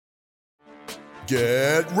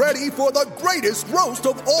Get ready for the greatest roast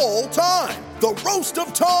of all time, the Roast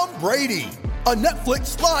of Tom Brady, a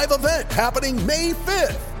Netflix live event happening May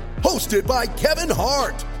 5th. Hosted by Kevin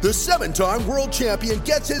Hart, the 7-time world champion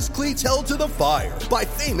gets his cleats held to the fire by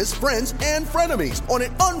famous friends and frenemies on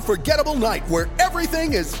an unforgettable night where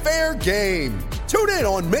everything is fair game. Tune in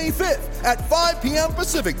on May 5th at 5 p.m.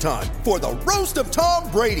 Pacific time for the Roast of Tom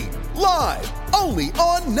Brady, live only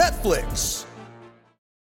on Netflix.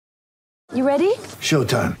 You ready?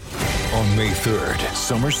 Showtime. On May 3rd,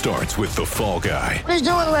 summer starts with The Fall Guy. What are you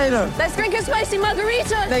doing later? Let's drink a spicy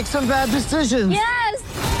margarita. Make some bad decisions. Yes!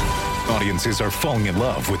 Audiences are falling in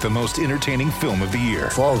love with the most entertaining film of the year.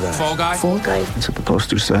 Fall Guy. Fall Guy? Fall guy. That's what the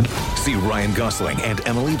poster said. See Ryan Gosling and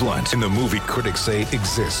Emily Blunt in the movie critics say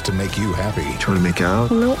exists to make you happy. Trying to make it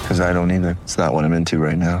out? Nope. Because I don't either. It's not what I'm into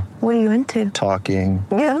right now. What are you into? Talking.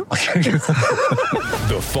 Yeah.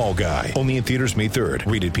 The Fall Guy. Only in theaters May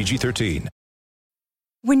 3rd. Rated PG-13.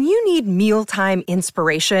 When you need mealtime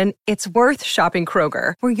inspiration, it's worth shopping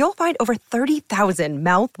Kroger, where you'll find over 30,000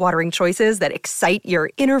 mouth-watering choices that excite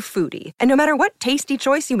your inner foodie. And no matter what tasty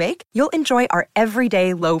choice you make, you'll enjoy our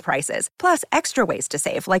everyday low prices, plus extra ways to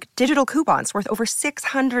save, like digital coupons worth over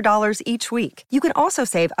 $600 each week. You can also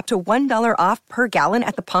save up to $1 off per gallon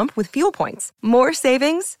at the pump with fuel points. More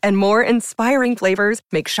savings and more inspiring flavors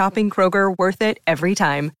make shopping Kroger worth it every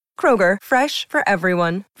time. Kroger, fresh for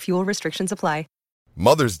everyone. Fuel restrictions apply.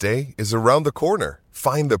 Mother's Day is around the corner.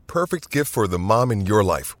 Find the perfect gift for the mom in your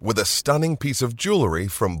life with a stunning piece of jewelry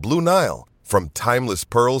from Blue Nile. From timeless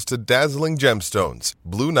pearls to dazzling gemstones,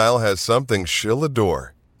 Blue Nile has something she'll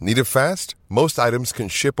adore. Need it fast? Most items can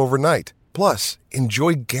ship overnight. Plus,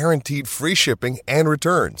 enjoy guaranteed free shipping and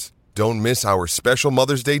returns. Don't miss our special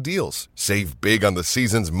Mother's Day deals. Save big on the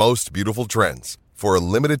season's most beautiful trends. For a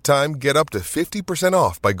limited time, get up to 50%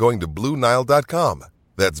 off by going to BlueNile.com.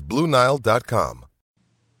 That's BlueNile.com.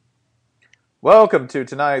 Welcome to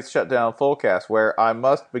tonight's Shutdown Fullcast, where I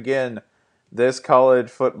must begin this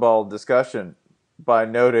college football discussion by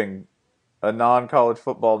noting a non-college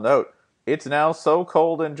football note. It's now so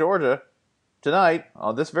cold in Georgia tonight,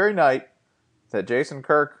 on this very night, that Jason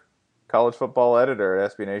Kirk, college football editor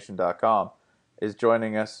at SBNation.com, is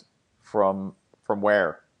joining us from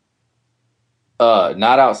where?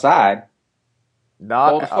 Not outside. Not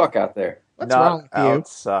cold as fuck out there. What's wrong with you?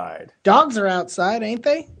 Outside. Dogs are outside, ain't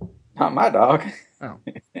they? Not my dog. Oh.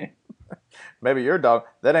 Maybe your dog.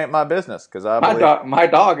 That ain't my business, because My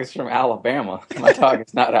dog is from Alabama. My dog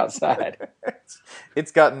is not outside.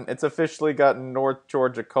 It's officially gotten North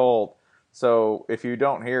Georgia cold. So if you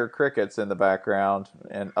don't hear crickets in the background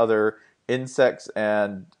and other insects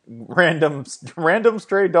and random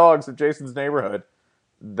stray dogs of Jason's neighborhood,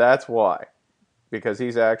 that's why. Because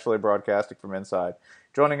he's actually broadcasting from inside.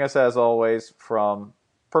 Joining us as always from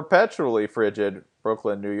perpetually frigid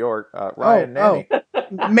Brooklyn, New York, Ryan Nanny.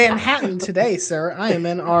 Manhattan today, sir. I am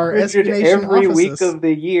in our Frigid SB Nation every offices. week of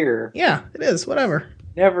the year. Yeah, it is. Whatever.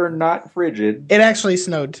 Never not frigid. It actually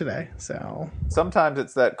snowed today, so. Sometimes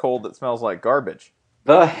it's that cold that smells like garbage.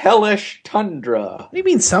 The hellish tundra. What do you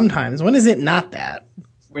mean sometimes? When is it not that?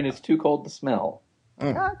 When it's too cold to smell.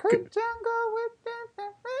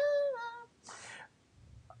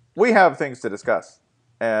 We have things to discuss.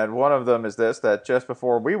 And one of them is this, that just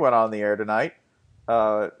before we went on the air tonight,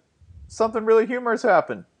 something really humorous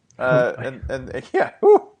happened. And yeah,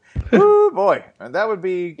 ooh, boy. And that would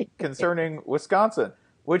be concerning Wisconsin,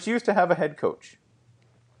 which used to have a head coach.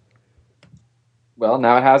 Well,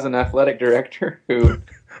 now it has an athletic director who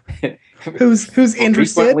who's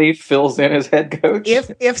interested. Frequently fills in as head coach.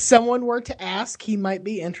 If someone were to ask, he might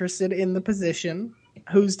be interested in the position.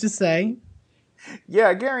 Who's to say?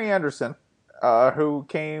 Yeah, Gary Anderson, who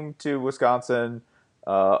came to Wisconsin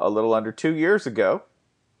a little under 2 years ago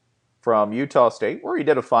from Utah State, where he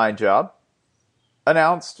did a fine job,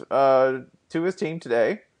 announced to his team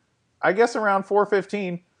today, I guess around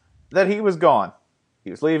 4:15, that he was gone. He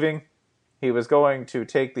was leaving. He was going to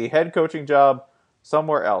take the head coaching job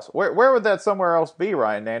somewhere else. Where would that somewhere else be,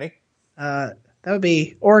 Ryan Nanny? That would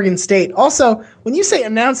be Oregon State. Also, when you say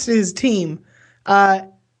announced to his team,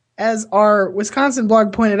 as our Wisconsin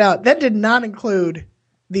blog pointed out, that did not include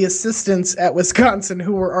the assistants at Wisconsin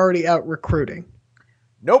who were already out recruiting.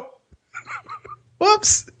 Nope.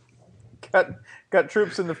 Whoops. Got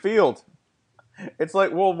troops in the field. It's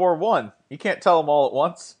like World War I. You can't tell them all at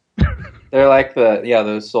once. They're like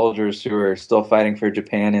those soldiers who are still fighting for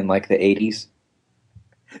Japan in like the 80s.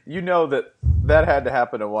 You know that had to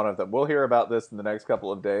happen to one of them. We'll hear about this in the next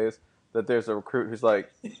couple of days, that there's a recruit who's like,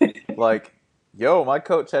 yo, my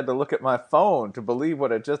coach had to look at my phone to believe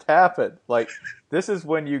what had just happened. Like, this is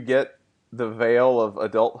when you get the veil of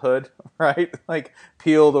adulthood, right? Like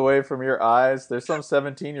peeled away from your eyes. There's some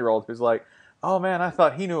 17-year-old who's like, "Oh man, I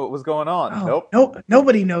thought he knew what was going on." Oh, Nope. Nope.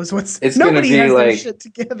 Nobody knows what's. It's Nobody gonna be has their like- shit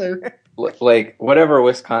together. Like whatever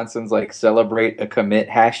Wisconsin's like celebrate a commit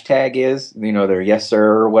hashtag is, their yes sir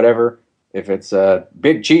or whatever. If it's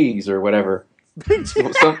big cheese or whatever,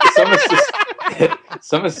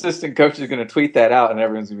 some assistant coach is going to tweet that out, and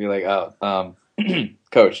everyone's going to be like, "Oh,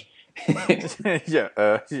 coach,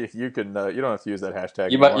 Yeah, you can. You don't have to use that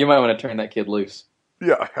hashtag. you might want to turn that kid loose."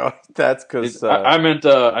 Yeah, that's because I meant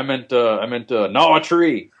gnaw a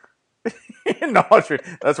tree.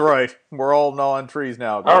 That's right. We're all gnawing trees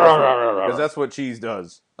now because that's what cheese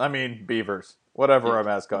does. I mean, beavers. Whatever our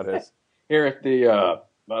mascot is. Here at the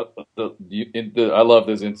I love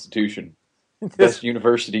this institution. Best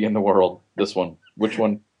university in the world. This one. Which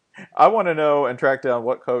one? I want to know and track down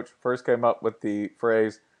what coach first came up with the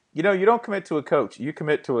phrase, you don't commit to a coach, you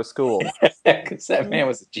commit to a school. Because that man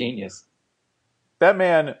was a genius. That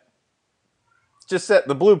man just set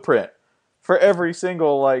the blueprint for every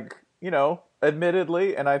single,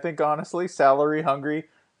 admittedly, and I think honestly, salary-hungry,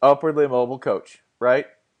 upwardly mobile coach, right?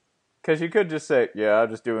 Because you could just say, yeah,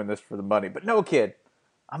 I'm just doing this for the money. But no, kid,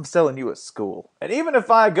 I'm selling you a school. And even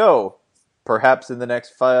if I go, perhaps in the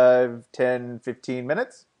next 5, 10, 15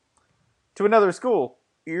 minutes, to another school,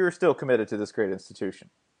 you're still committed to this great institution.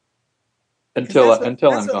 Until I'm That's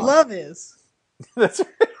what gone. love is. That's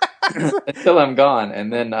Until I'm gone,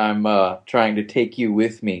 and then I'm trying to take you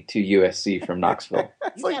with me to USC from Knoxville.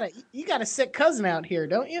 You got a sick cousin out here,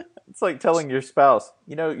 don't you? It's like telling your spouse,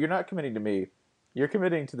 you're not committing to me. You're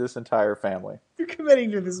committing to this entire family. You're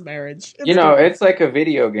committing to this marriage. It's like a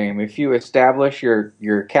video game. If you establish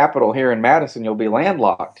your capital here in Madison, you'll be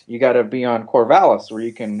landlocked. You got to be on Corvallis where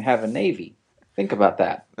you can have a navy. Think about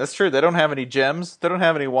that. That's true. They don't have any gems. They don't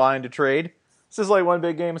have any wine to trade. This is like one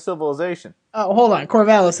big game of Civilization. Oh, hold on.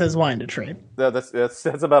 Corvallis has wine to trade. That's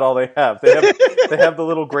about all they have. They have the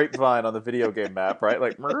little grapevine on the video game map, right?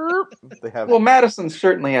 Like, they have. Well, Madison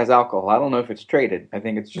certainly has alcohol. I don't know if it's traded. I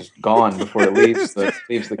think it's just gone before it leaves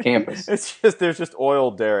the campus. There's just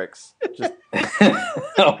oil derricks, just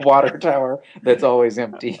a water tower that's always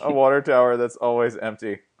empty. A water tower that's always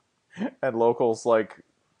empty, and locals like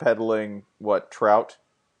peddling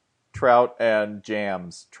trout and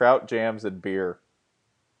jams, and beer.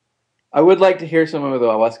 I would like to hear someone with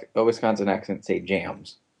a Wisconsin accent say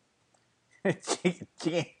jams.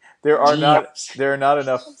 There are not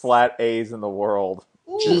enough flat A's in the world.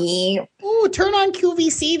 Ooh, turn on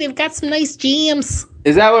QVC. They've got some nice jams.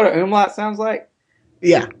 Is that what an umlaut sounds like?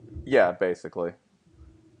 Yeah. Yeah, basically.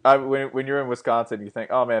 When you're in Wisconsin, you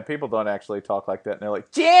think, oh man, people don't actually talk like that. And they're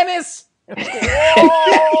like, Janice!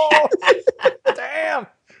 Whoa! Damn!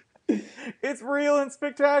 It's real and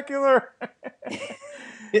spectacular.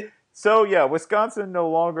 So, yeah, Wisconsin no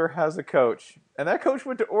longer has a coach. And that coach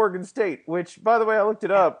went to Oregon State, which, by the way, I looked it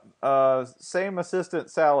up. Same assistant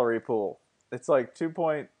salary pool. It's like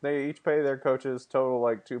they each pay their coaches total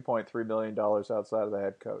like $2.3 million outside of the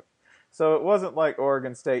head coach. So it wasn't like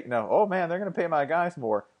Oregon State, oh man, they're going to pay my guys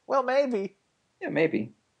more. Well, maybe. Yeah,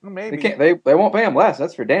 maybe. Maybe. They won't pay them less,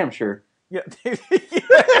 that's for damn sure. Yeah.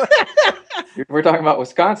 We're talking about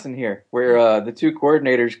Wisconsin here, where the two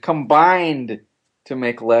coordinators combined to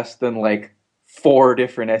make less than like 4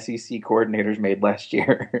 different SEC coordinators made last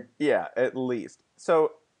year. Yeah, at least.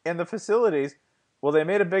 So in the facilities, they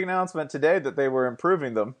made a big announcement today that they were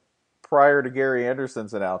improving them prior to Gary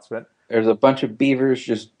Anderson's announcement. There's a bunch of beavers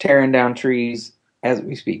just tearing down trees as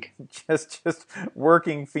we speak. Just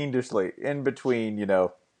working fiendishly in between,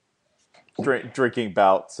 drinking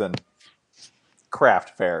bouts and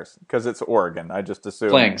craft fairs, because it's Oregon. I just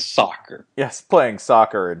assume playing soccer. Yes, playing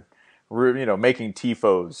soccer and making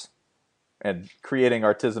tifos and creating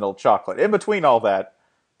artisanal chocolate. In between all that,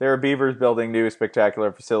 there are beavers building new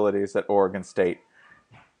spectacular facilities at Oregon State.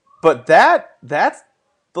 But that's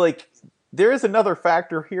like, there is another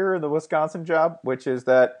factor here in the Wisconsin job, which is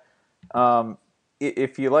that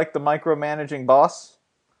if you like the micromanaging boss,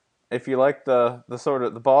 if you like the sort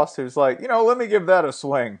of the boss who's like, let me give that a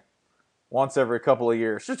swing once every couple of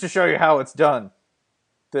years just to show you how it's done,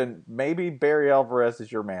 then maybe Barry Alvarez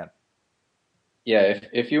is your man. Yeah,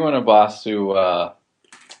 if you want a boss who a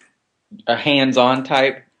hands-on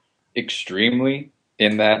type, extremely,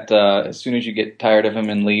 in that as soon as you get tired of him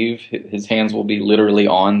and leave, his hands will be literally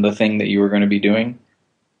on the thing that you were going to be doing.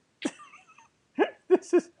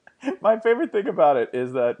 This is my favorite thing about it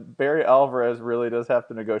is that Barry Alvarez really does have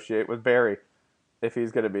to negotiate with Barry if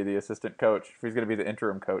he's going to be the assistant coach, if he's going to be the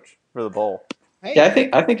interim coach for the bowl. Hey, Yeah,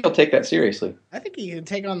 I think he'll take that seriously. I think he can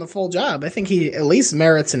take on the full job. I think he at least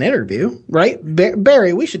merits an interview, right?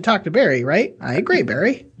 Barry, we should talk to Barry, right? I agree,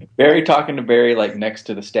 Barry. Barry talking to Barry like next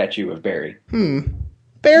to the statue of Barry.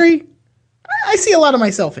 Barry, I see a lot of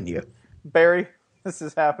myself in you. Barry, this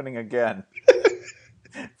is happening again.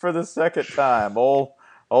 For the second time. Old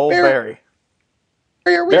Barry.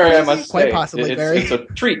 Barry, I must quite say, possibly, Barry. it's a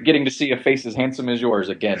treat getting to see a face as handsome as yours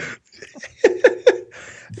again.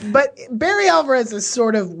 But Barry Alvarez is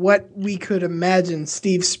sort of what we could imagine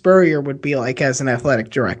Steve Spurrier would be like as an athletic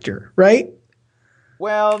director, right?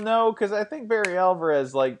 Well, no, because I think Barry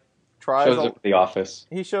Alvarez tries. Shows up at the office.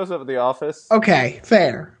 He shows up at the office. Okay,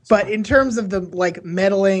 fair. But in terms of the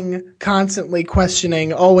meddling, constantly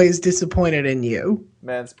questioning, always disappointed in you.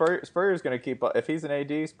 Man, Spurrier's going to keep. If he's an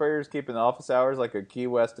AD, Spurrier's keeping the office hours like a Key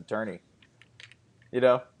West attorney.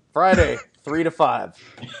 Friday, 3 to 5.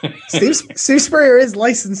 Steve Spurrier is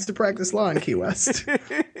licensed to practice law in Key West.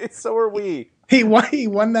 So are we. He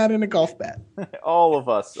won that in a golf bet. All of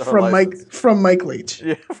us are from licensed. Mike Leach.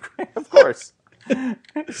 Yeah, of course.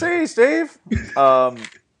 See, Steve.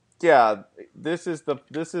 Yeah, this is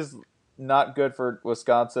not good for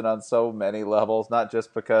Wisconsin on so many levels. Not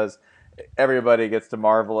just because everybody gets to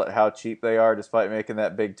marvel at how cheap they are, despite making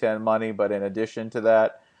that Big Ten money, but in addition to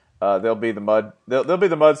that. They'll be the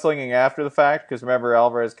mudslinging after the fact, because remember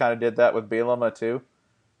Alvarez kind of did that with Bielema too.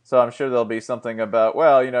 So I'm sure there'll be something about,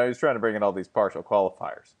 he's trying to bring in all these partial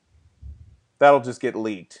qualifiers. That'll just get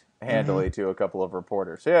leaked handily to a couple of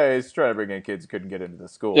reporters. Yeah, he's trying to bring in kids who couldn't get into the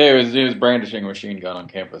school. Yeah, he was brandishing a machine gun on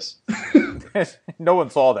campus. No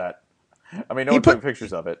one saw that. I mean, no one took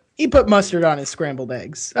pictures of it. He put mustard on his scrambled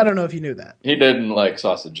eggs. I don't know if you knew that. He didn't like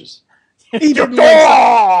sausages. He didn't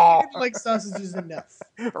like sausages enough.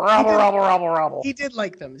 Rabble. He did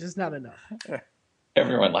like them, just not enough.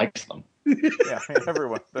 Everyone likes them. Yeah,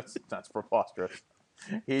 everyone. That's preposterous.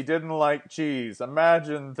 He didn't like cheese.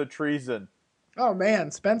 Imagine the treason. Oh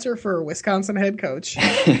man, Spencer for Wisconsin head coach.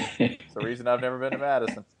 It's the reason I've never been to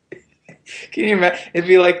Madison. Can you imagine? It'd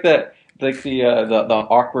be like the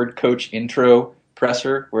awkward coach intro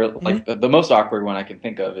presser, where the most awkward one I can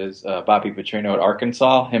think of is Bobby Petrino at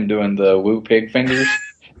Arkansas, him doing the woo pig fingers.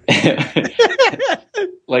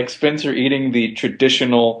 Like Spencer eating the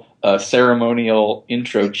traditional ceremonial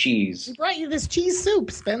intro cheese. We brought you this cheese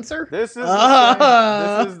soup, Spencer. This is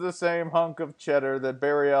the same hunk of cheddar that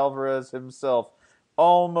Barry Alvarez himself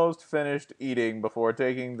almost finished eating before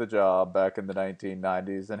taking the job back in the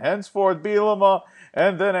 1990s, and henceforth Bielema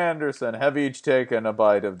and then Anderson have each taken a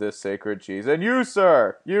bite of this sacred cheese. And you,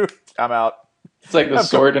 sir, I'm out. It's like the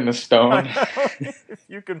sword and the stone.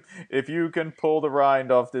 If you can pull the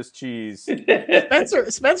rind off this cheese.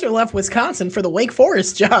 Spencer left Wisconsin for the Wake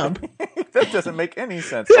Forest job. That doesn't make any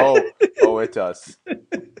sense. Oh, it does.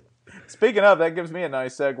 Speaking of, that gives me a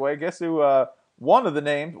nice segue. Guess who? One of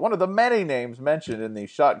the many names mentioned in the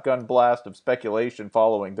shotgun blast of speculation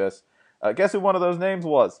following this. Guess who one of those names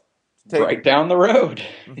was? Right down the road.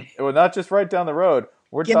 Well, not just right down the road.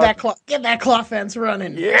 Get that claw fence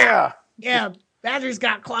running. Yeah. Yeah, Badger's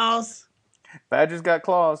got claws. Badger's got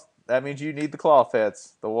claws. That means you need the claw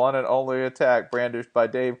fence. The one and only attack brandished by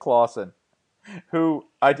Dave Clawson. Who,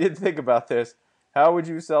 I did think about this. How would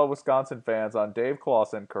you sell Wisconsin fans on Dave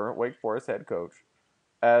Clawson, current Wake Forest head coach,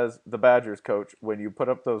 as the Badgers coach when you put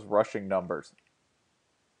up those rushing numbers?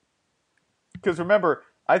 Because remember,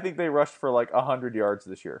 I think they rushed for 100 yards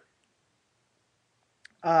this year.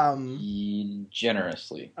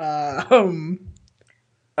 Generously.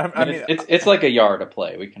 I mean, it's like a yard a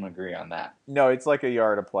play. We can agree on that. No, it's like a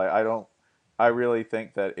yard a play. I really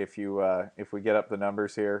think that if we get up the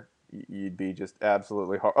numbers here, you'd be just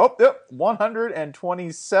absolutely hard. Oh, yep,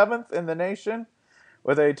 127th in the nation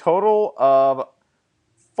with a total of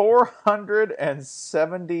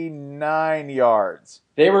 479 yards.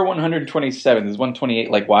 They were 127. There's 128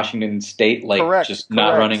 like Washington State, correct.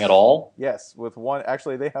 Not running at all. Yes, with one.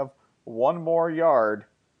 Actually, they have one more yard.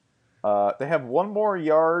 They have one more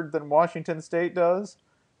yard than Washington State does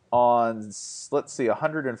on, let's see,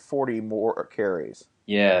 140 more carries.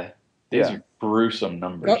 Yeah, these are gruesome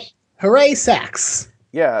numbers. Oh, hooray, sacks.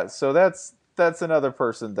 Yeah, so that's another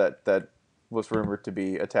person that was rumored to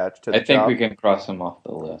be attached to the job. I think we can cross him off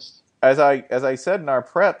the list. As I said in our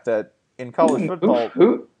prep, that in college football...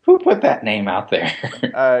 Who put that name out there?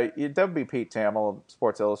 That would be Pete Thamel of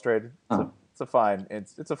Sports Illustrated. It's a fine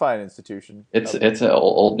institution. It's an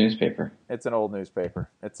old newspaper. It's an old newspaper.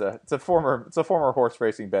 It's a former horse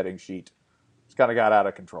racing betting sheet. It's kind of got out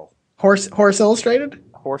of control. Horse Illustrated?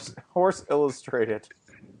 Horse Illustrated.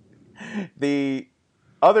 The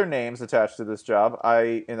other names attached to this job,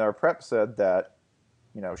 in our prep said that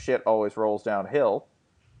shit always rolls downhill.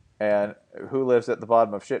 And who lives at the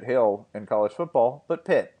bottom of shit hill in college football but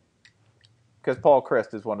Pitt? Because Paul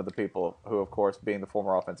Chryst is one of the people who, of course, being the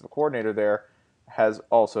former offensive coordinator there, has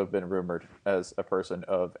also been rumored as a person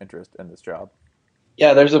of interest in this job.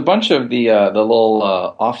 Yeah, there's a bunch of the little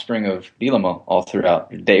offspring of Bielema all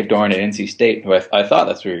throughout. Dave Doran at NC State, who I thought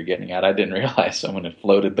that's what you were getting at. I didn't realize someone had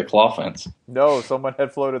floated the claw fence. No, someone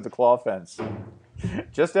had floated the claw fence.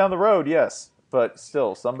 Just down the road, yes. But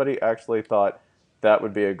still, somebody actually thought that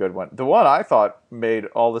would be a good one. The one I thought made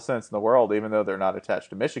all the sense in the world, even though they're not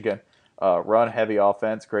attached to Michigan. Run-heavy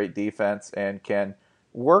offense, great defense, and can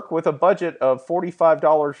work with a budget of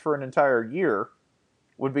 $45 for an entire year,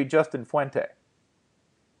 would be Justin Fuente.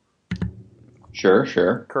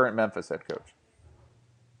 Sure. Current Memphis head coach.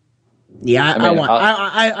 Yeah,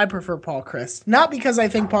 I prefer Paul Chryst. Not because I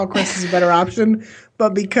think Paul Chryst is a better option,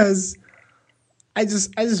 but because I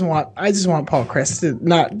just want Paul Chryst to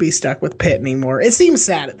not be stuck with Pitt anymore. It seems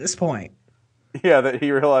sad at this point. Yeah, that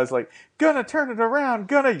he realized, gonna turn it around,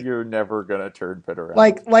 you're never gonna turn Pitt around.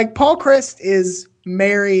 Like Paul Chryst is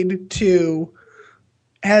married to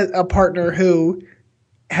has a partner who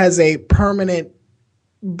has a permanent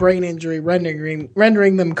brain injury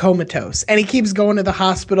rendering them comatose, and he keeps going to the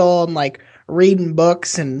hospital and reading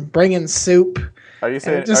books and bringing soup. Are you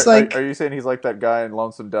saying are you saying he's like that guy in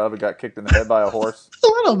Lonesome Dove who got kicked in the head by a horse? A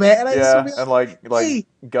little bit. And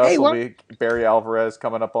Gus will be Barry Alvarez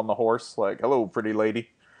coming up on the horse, hello, pretty lady.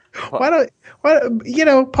 Why don't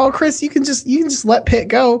Paul Chryst? You can just let Pitt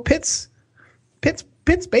go. Pitt's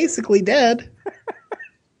basically dead.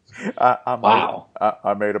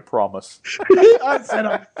 I made a promise.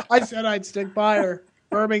 I said I'd stick by her.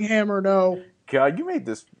 Birmingham or no. God,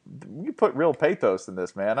 you put real pathos in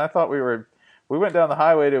this, man. I thought we went down the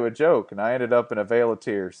highway to a joke, and I ended up in a veil of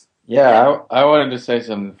tears. Yeah, I wanted to say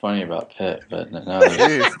something funny about Pitt, but no.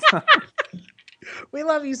 We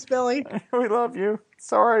love you, Spilly. We love you.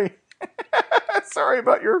 Sorry. Sorry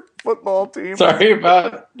about your football team. Sorry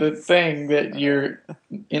about the thing that you're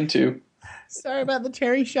into. Sorry about the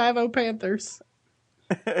Terry Schiavo Panthers.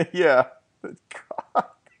 Yeah. God.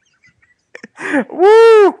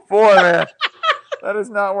 Woo! Boy, man. That is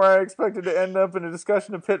not where I expected to end up in a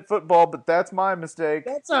discussion of Pitt football, but that's my mistake.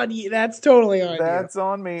 That's on you. That's totally on you. That's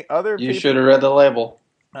on me. You should have read the label.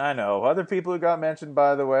 I know. Other people who got mentioned,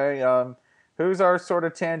 by the way, who's our sort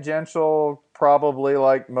of tangential, probably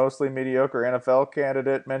mostly mediocre NFL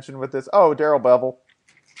candidate mentioned with this? Oh, Darrell Bevell.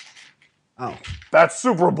 Oh. That's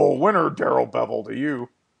Super Bowl winner, Darrell Bevell, to you.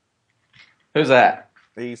 Who's that?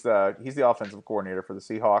 He's the offensive coordinator for the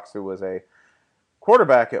Seahawks, who was a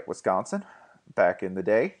quarterback at Wisconsin back in the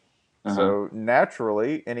day. Uh-huh. So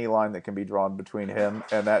naturally, any line that can be drawn between him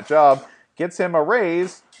and that job gets him a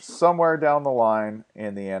raise somewhere down the line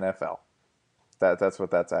in the NFL. That's what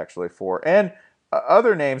that's actually for. And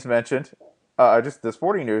other names mentioned, just the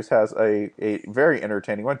Sporting News has a very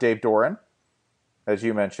entertaining one. Dave Doran, as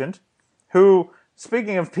you mentioned, who,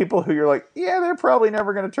 speaking of people who you're like, yeah, they're probably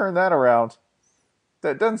never going to turn that around.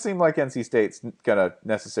 That doesn't seem like NC State's going to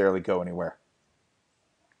necessarily go anywhere.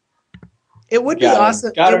 It would be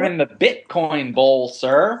awesome. Got him in the Bitcoin Bowl,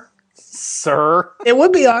 sir. Sir. It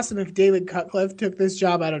would be awesome if David Cutcliffe took this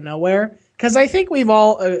job out of nowhere. Because I think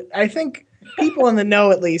I think people in the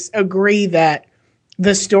know at least agree that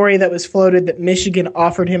the story that was floated that Michigan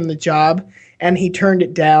offered him the job and he turned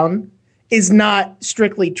it down is not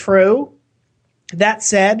strictly true. That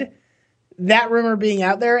said, that rumor being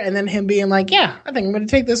out there and then him being like, yeah, I think I'm going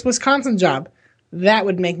to take this Wisconsin job, that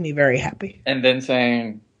would make me very happy. And then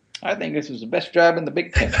saying, I think this is the best job in the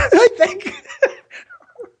Big Ten. I think.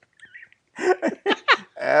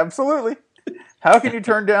 Absolutely. How can you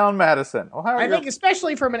turn down Madison? I think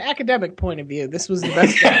especially from an academic point of view, this was the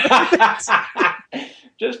best job.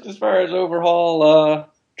 Just as far as overhaul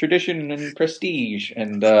tradition and prestige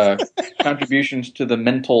and contributions to the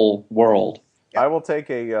mental world. I will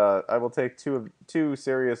take two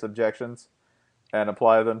serious objections and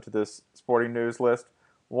apply them to this Sporting News list.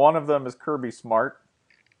 One of them is Kirby Smart,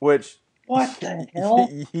 which... What the hell?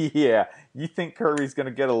 Yeah. You think Kirby's going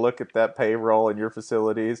to get a look at that payroll in your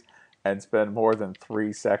facilities and spend more than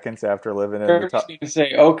 3 seconds after living in the top... Kirby's going to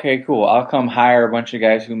say, okay, cool, I'll come hire a bunch of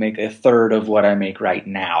guys who make a third of what I make right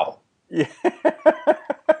now. Yeah.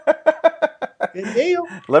 Good deal.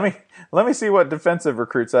 Let me see what defensive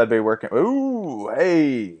recruits I'd be working. Ooh,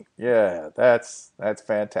 hey, yeah, that's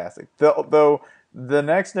fantastic. Though the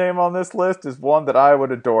next name on this list is one that I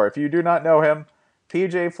would adore. If you do not know him,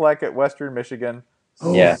 PJ Fleck at Western Michigan.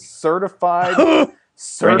 Yeah. Certified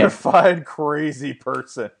crazy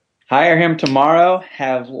person. Hire him tomorrow,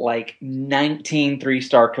 have like 19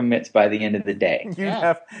 3-star commits by the end of the day.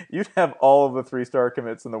 You'd have all of the 3-star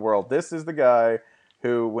commits in the world. This is the guy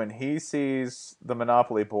who, when he sees the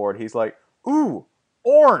Monopoly board, he's like, ooh,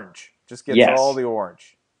 orange. Just gets all the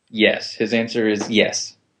orange. Yes. His answer is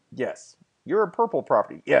yes. Yes. You're a purple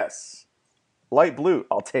property. Yes. Light blue.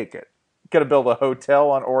 I'll take it. Gonna build a hotel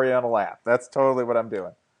on Oriental Ave. That's totally what I'm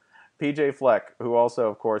doing. PJ Fleck, who also,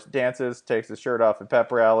 of course, dances, takes his shirt off at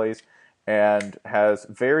pep rallies, and has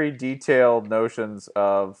very detailed notions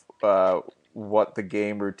of what the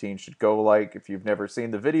game routine should go like. If you've never seen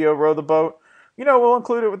the video Row the Boat, we'll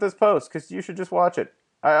include it with this post because you should just watch it.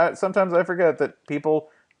 Sometimes I forget that people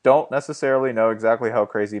don't necessarily know exactly how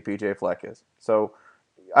crazy PJ Fleck is. So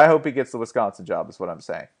I hope he gets the Wisconsin job is what I'm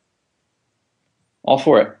saying. All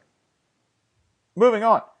for it. Moving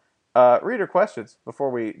on. Reader questions before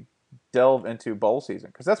we delve into bowl season,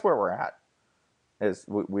 because that's where we're at.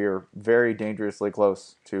 We're very dangerously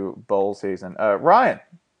close to bowl season. Ryan,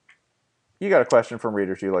 you got a question from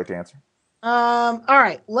readers you'd like to answer? All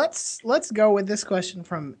right, let's go with this question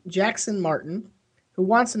from Jackson Martin, who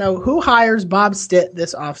wants to know who hires Bob Stitt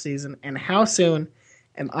this offseason and how soon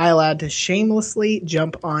am I allowed to shamelessly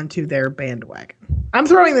jump onto their bandwagon? I'm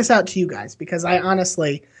throwing this out to you guys because I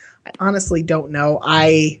honestly don't know.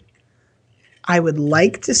 I would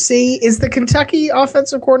like to see, is the Kentucky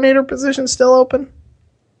offensive coordinator position still open?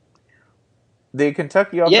 The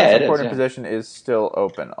Kentucky offensive coordinator position is still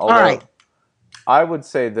open. Although, all right. I would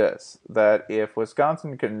say this, that if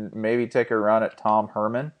Wisconsin can maybe take a run at Tom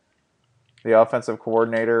Herman, the offensive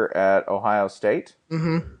coordinator at Ohio State.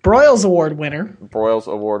 Mm-hmm. Broyles Award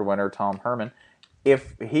winner Tom Herman.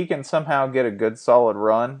 If he can somehow get a good solid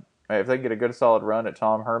run, if they get a good solid run at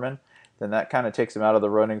Tom Herman, then that kind of takes him out of the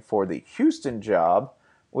running for the Houston job,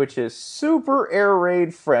 which is super air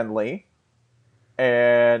raid friendly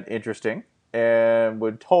and interesting and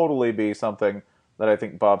would totally be something that I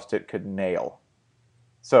think Bob Stitt could nail.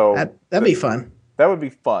 So that'd be fun. That would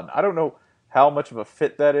be fun. I don't know how much of a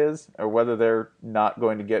fit that is or whether they're not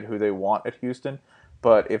going to get who they want at Houston,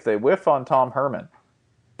 but if they whiff on Tom Herman,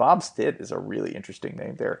 Bob Stitt is a really interesting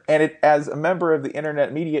name there. And as a member of the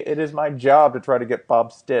internet media, it is my job to try to get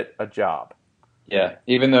Bob Stitt a job. Yeah,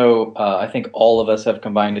 even though I think all of us have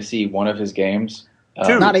combined to see one of his games.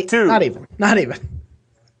 Two. Not even.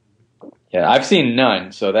 Yeah, I've seen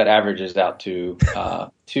none, so that averages out to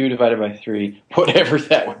 2 divided by 3, whatever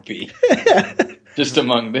that would be. Just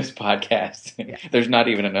among this podcast. Yeah. There's not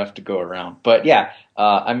even enough to go around. But yeah,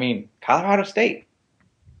 Colorado State.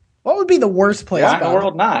 What would be the worst place? Why in the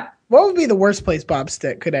world not? What would be the worst place Bob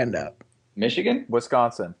Stitt could end up? Michigan?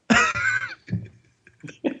 Wisconsin.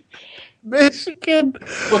 Michigan.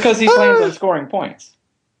 Because he plans on scoring points.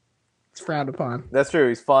 It's frowned upon. That's true.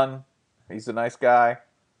 He's fun. He's a nice guy.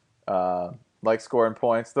 Likes scoring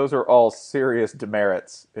points. Those are all serious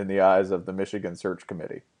demerits in the eyes of the Michigan Search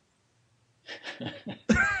Committee.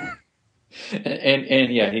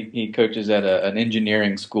 and yeah, he coaches at an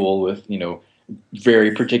engineering school with,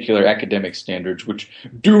 very particular academic standards, which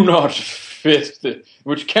do not fit,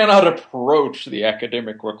 which cannot approach the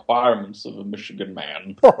academic requirements of a Michigan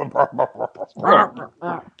man.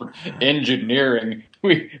 Engineering,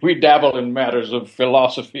 we dabble in matters of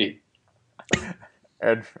philosophy.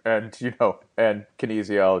 And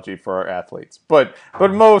kinesiology for our athletes, but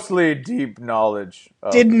mostly deep knowledge.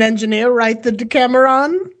 Did an engineer write the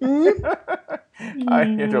Decameron? I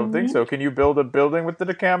don't think so. Can you build a building with the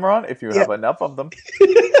Decameron if you have enough of them?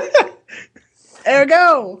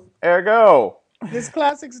 Ergo. This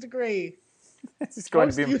classics degree. It's going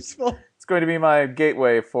to be useful. It's going to be my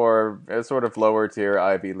gateway for a sort of lower tier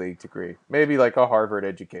Ivy League degree, maybe like a Harvard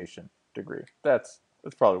education degree. That's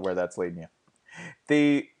probably where that's leading you.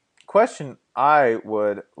 The question I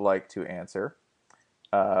would like to answer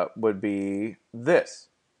would be this.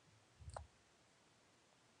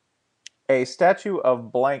 A statue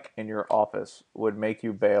of blank in your office would make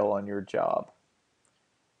you bail on your job.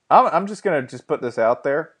 I'm just going to put this out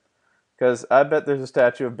there because I bet there's a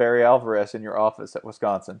statue of Barry Alvarez in your office at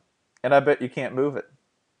Wisconsin, and I bet you can't move it.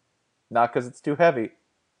 Not because it's too heavy,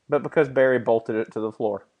 but because Barry bolted it to the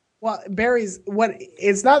floor. Well,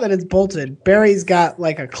 it's not that it's bolted. Barry's got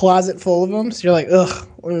like a closet full of them. So you're like, ugh,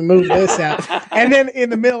 let me move this out. And then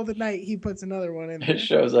in the middle of the night, he puts another one in there. It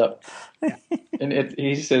shows up. Yeah. And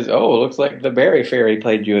he says, oh, it looks like the Barry Fairy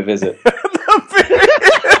paid you a visit.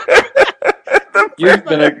 You've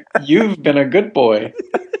been a good boy.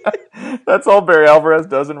 That's all Barry Alvarez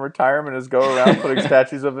does in retirement is go around putting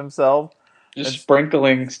statues of himself Just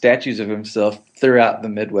sprinkling statues of himself throughout the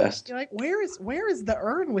Midwest. You're like, where is the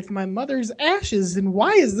urn with my mother's ashes, and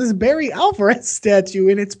why is this Barry Alvarez statue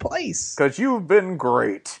in its place? Because you've been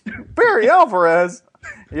great. Barry Alvarez!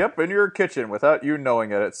 Yep, in your kitchen without you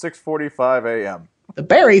knowing it at 6:45 a.m. The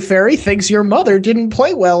Barry Fairy thinks your mother didn't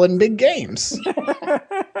play well in big games.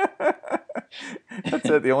 That's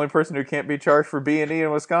it. The only person who can't be charged for B&E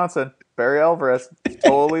in Wisconsin, Barry Alvarez. It's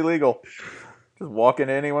totally legal. Just walk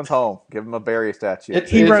into anyone's home, give them a Barry statue.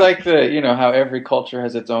 It's like how every culture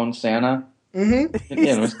has its own Santa. Mm-hmm.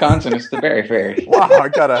 In Wisconsin, it's the Barry Fairy. Wow, I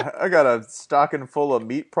got a stocking full of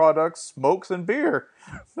meat products, smokes, and beer.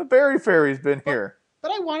 The Barry Fairy's been here.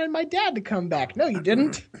 But I wanted my dad to come back. No, you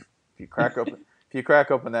didn't. If you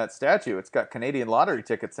crack open that statue, it's got Canadian lottery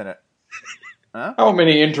tickets in it. Huh? How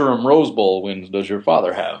many interim Rose Bowl wins does your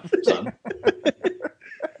father have, son?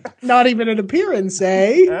 Not even an appearance,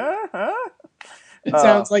 eh? Uh-huh.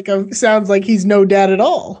 Sounds like he's no dad at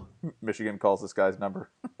all. Michigan calls this guy's number.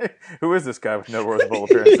 Who is this guy with no Rose Bowl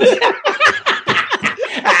appearances?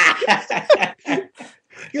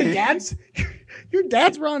 Your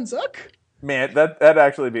dad's Ron Zook? Man, that'd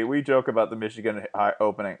actually be. We joke about the Michigan High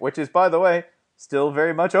opening, which is, by the way, still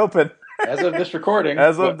very much open. As of this recording.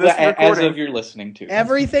 As of you're listening to.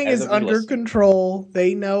 Everything is under control.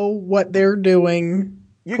 They know what they're doing.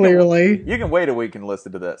 Clearly. You can wait a week and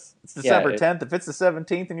listen to this. It's December 10th. If it's the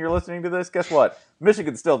 17th and you're listening to this, guess what?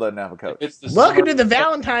 Michigan still doesn't have a coach. Welcome to the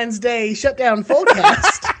Valentine's Day shutdown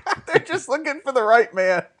fullcast. They're just looking for the right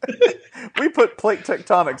man. We put plate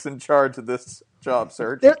tectonics in charge of this job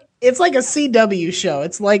search. It's like a CW show.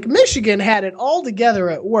 It's like Michigan had it all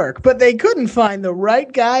together at work, but they couldn't find the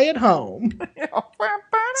right guy at home.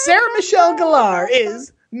 Sarah Michelle Gellar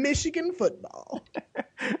is Michigan football.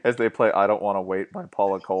 As they play I Don't Want to Wait by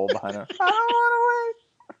Paula Cole behind her. I don't want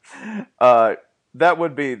to wait. That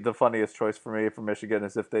would be the funniest choice for me for Michigan,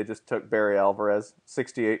 is if they just took Barry Alvarez,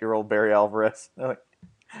 68-year-old Barry Alvarez. They're like,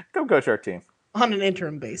 come coach our team. On an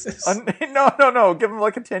interim basis. No. Give him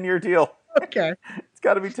like a 10-year deal. Okay. It's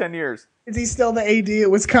got to be 10 years. Is he still the AD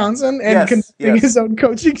at Wisconsin and conducting his own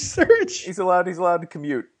coaching search? He's allowed to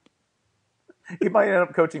commute. He might end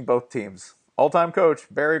up coaching both teams. All-time coach,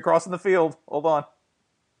 Barry crossing the field. Hold on.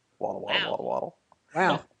 Waddle.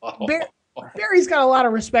 Wow. Barry's got a lot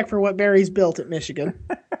of respect for what Barry's built at Michigan.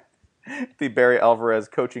 The Barry Alvarez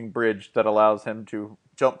coaching bridge that allows him to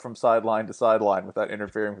jump from sideline to sideline without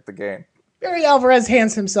interfering with the game. Barry Alvarez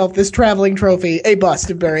hands himself this traveling trophy, a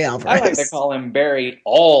bust of Barry Alvarez. I like to call him Barry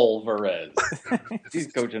Alvarez.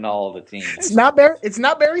 He's coaching all of the teams. It's not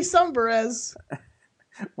Barry Sumvarez.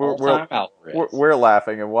 We're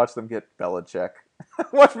laughing and watch them get Belichick.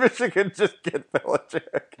 Watch Michigan just get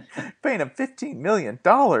Belichick. Paying him $15 million.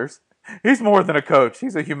 He's more than a coach.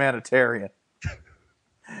 He's a humanitarian.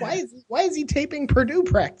 Why is he taping Purdue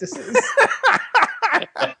practices?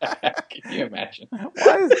 Can you imagine?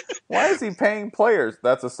 Why is he paying players?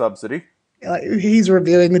 That's a subsidy. He's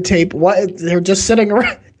reviewing the tape. They're just sitting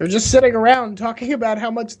around. They're just sitting around talking about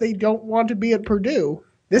how much they don't want to be at Purdue.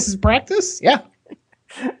 This is practice? Yeah.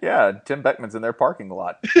 Yeah, Tim Beckman's in their parking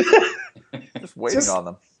lot. Just waiting on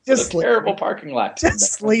them. Just a terrible parking lot.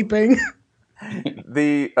 Just sleeping.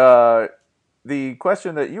 The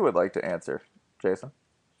question that you would like to answer, Jason.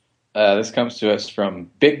 This comes to us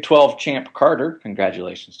from Big 12 champ Carter.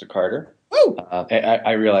 Congratulations to Carter. Woo!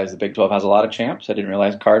 I realize the Big 12 has a lot of champs. I didn't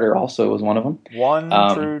realize Carter also was one of them. One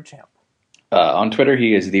true champ. On Twitter,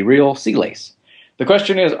 he is the real Sea Lace. The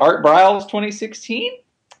question is Art Briles 2016?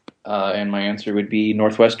 And my answer would be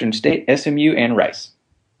Northwestern State, SMU, and Rice.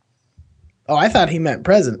 Oh, I thought he meant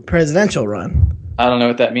presidential run. I don't know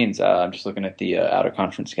what that means. I'm just looking at the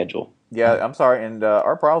out-of-conference schedule. Yeah, I'm sorry. And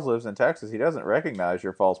Art Briles lives in Texas. He doesn't recognize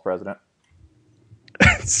your false president.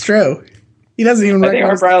 It's true. He doesn't even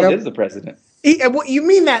recognize. I think Art Briles is the president. You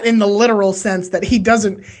mean that in the literal sense that he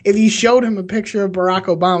doesn't? If you showed him a picture of Barack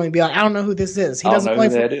Obama, he'd be like, "I don't know who this is." He doesn't play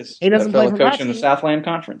for that is. He doesn't play for my team. In the Southland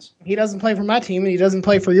Conference. He doesn't play for my team, and he doesn't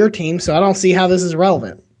play for your team. So I don't see how this is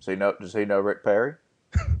relevant. Does he know Rick Perry?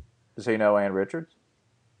 Does he know Ann Richards?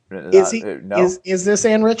 Is this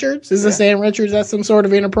Ann Richards? Is this Ann Richards at some sort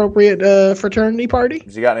of inappropriate fraternity party?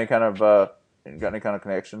 Has he got any kind of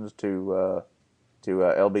connections to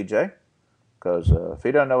LBJ? Because if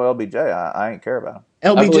he doesn't know LBJ, I ain't care about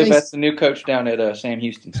him. I believe that's the new coach down at Sam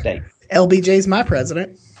Houston State. LBJ's my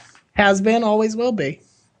president. Has been, always will be.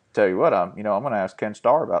 Tell you what, I'm going to ask Ken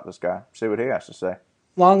Starr about this guy. See what he has to say.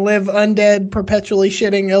 Long live undead, perpetually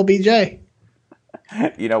shitting LBJ.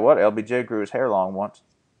 You know what? LBJ grew his hair long once.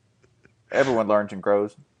 Everyone learns and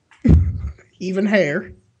grows. Even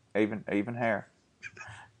hair. Even hair.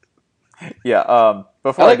 Yeah.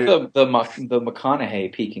 Before I like do, the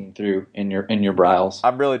McConaughey peeking through in your brows.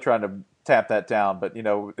 I'm really trying to tap that down, but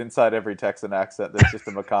inside every Texan accent, there's just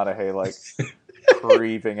a McConaughey like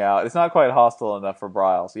creeping out. It's not quite hostile enough for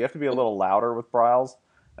Bryles. You have to be a little louder with Bryles,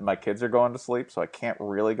 and my kids are going to sleep, so I can't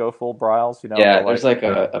really go full Bryles. Yeah, there's like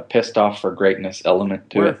a pissed off for greatness element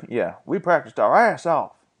to it. Yeah, we practiced our ass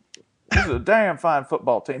off. This is a damn fine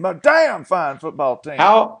football team. A damn fine football team.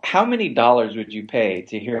 How many dollars would you pay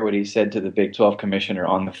to hear what he said to the Big 12 commissioner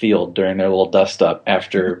on the field during their little dust up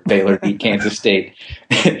after Baylor beat Kansas State?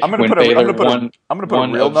 I'm going to put a real number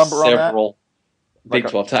on that. Several Big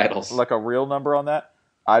 12 titles. Like a real number on that,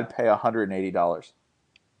 I'd pay $180.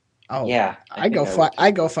 Oh yeah, I go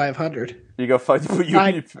 500. You go five.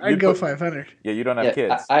 I'd go 500. Yeah, you don't have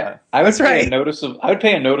kids. I would pay I would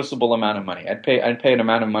pay a noticeable amount of money. I'd pay an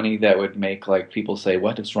amount of money that would make like people say,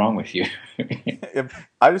 "What is wrong with you?"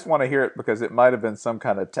 I just want to hear it because it might have been some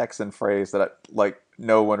kind of Texan phrase that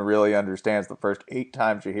no one really understands the first 8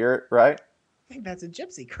 times you hear it. Right? I think that's a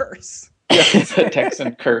gypsy curse. It's a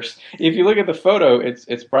Texan curse. If you look at the photo,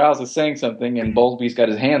 it's Bryles is saying something and Bowlesby's got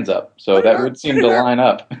his hands up, so that would seem to line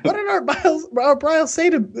up. What did our Bryles say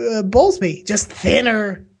to Bowlesby? Just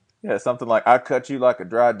thinner. Yeah, something like, "I cut you like a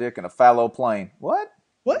dry dick in a fallow plain." What?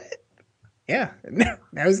 Yeah. Now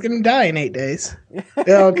he's going to die in 8 days.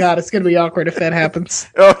 Oh, God, it's going to be awkward if that happens.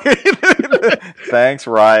 Thanks,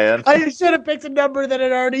 Ryan. I should have picked a number that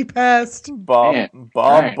had already passed. Bob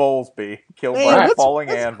Bowlesby, killed by a falling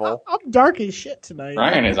anvil. I'm dark as shit tonight.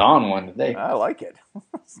 Ryan is on one today. I like it.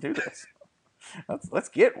 Let's do this. Let's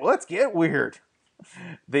get weird.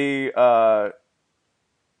 The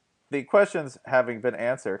questions having been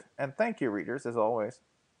answered, and thank you, readers, as always,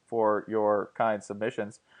 for your kind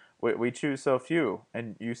submissions. We choose so few,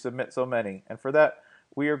 and you submit so many, and for that,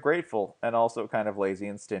 we are grateful and also kind of lazy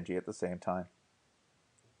and stingy at the same time.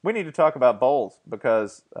 We need to talk about bowls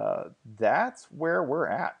because that's where we're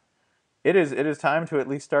at. It is time to at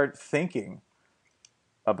least start thinking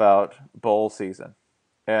about bowl season.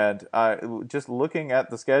 And just looking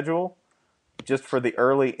at the schedule, just for the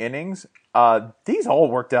early innings, these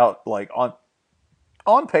all worked out like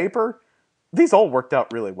on paper. These all worked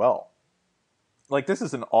out really well. Like, this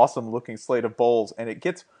is an awesome looking slate of bowls, and it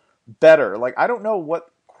gets better. Like, I don't know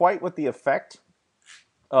what the effect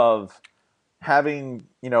of having,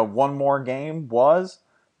 one more game was,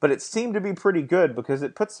 but it seemed to be pretty good because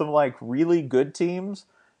it put some like really good teams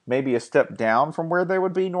maybe a step down from where they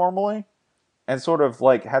would be normally, and sort of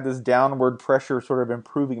like had this downward pressure sort of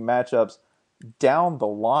improving matchups down the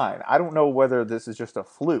line. I don't know whether this is just a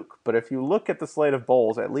fluke, but if you look at the slate of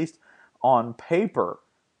bowls, at least on paper,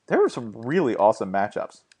 there were some really awesome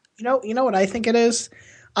matchups. You know what I think it is?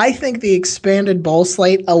 I think the expanded bowl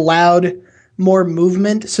slate allowed more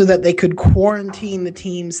movement so that they could quarantine the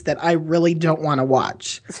teams that I really don't want to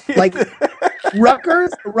watch. Like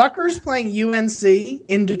Rutgers playing UNC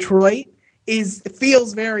in Detroit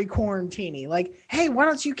feels very quarantiney. Like, hey, why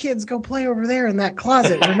don't you kids go play over there in that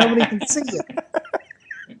closet where nobody can see you?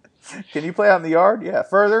 Can you play out in the yard? Yeah,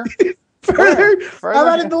 further. Further. How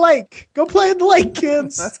about in the lake? Go play in the lake,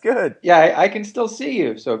 kids. That's good. Yeah, I can still see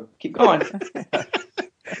you, so keep going.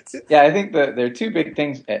 Yeah, I think that there are two big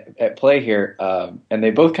things at play here, and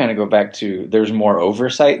they both kind of go back to there's more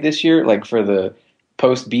oversight this year, like for the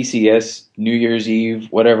post-BCS New Year's Eve,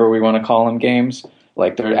 whatever we want to call them, games.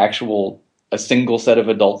 Like they're a single set of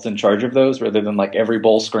adults in charge of those, rather than like every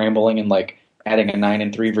bowl scrambling and like adding a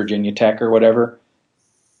 9-3 Virginia Tech or whatever.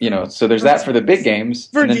 So there's that for the big games.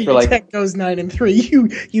 Virginia and then for Tech goes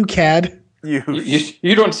 9-3. You cad.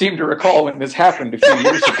 You don't seem to recall when this happened a few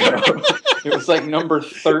years ago. It was like number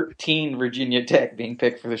 13 Virginia Tech being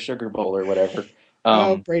picked for the Sugar Bowl or whatever.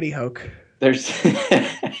 Brady Hoke. There's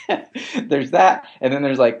that, and then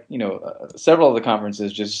there's like several of the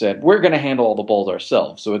conferences just said we're going to handle all the bowls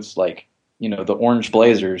ourselves. So it's like the Orange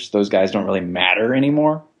Blazers; those guys don't really matter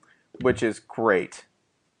anymore, which is great.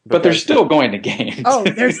 But they're still going to games. Oh,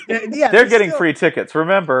 they're getting free tickets.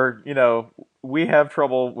 Remember, we have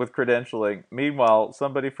trouble with credentialing. Meanwhile,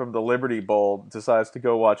 somebody from the Liberty Bowl decides to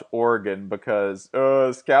go watch Oregon because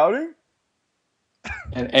scouting,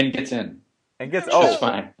 and gets in, and gets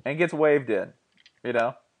fine, and gets waved in.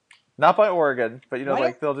 Not by Oregon, but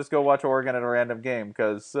they'll just go watch Oregon at a random game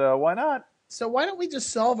because why not? So why don't we just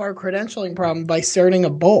solve our credentialing problem by starting a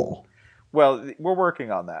bowl? Well, we're working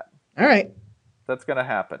on that. All right. That's going to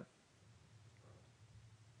happen.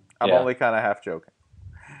 I'm Yeah. only kind of half joking.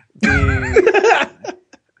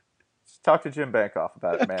 Just talk to Jim Bankoff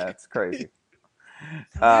about it, man. It's crazy.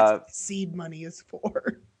 That's what seed money is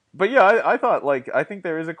for. But yeah, I thought, I think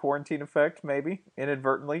there is a quarantine effect, maybe,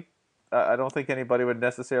 inadvertently. I don't think anybody would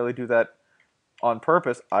necessarily do that on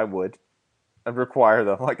purpose. I would. I'd require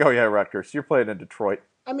them. Like, oh yeah, Rutgers, you're playing in Detroit.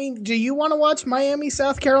 I mean, do you want to watch Miami,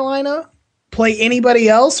 South Carolina play anybody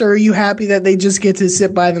else, or are you happy that they just get to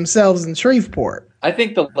sit by themselves in Shreveport? I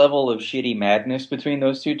think the level of shitty madness between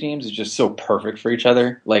those two teams is just so perfect for each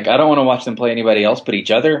other. Like, I don't want to watch them play anybody else but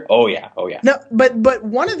each other. Oh yeah. No, but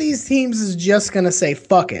one of these teams is just gonna say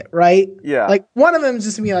fuck it, right? Yeah. Like one of them is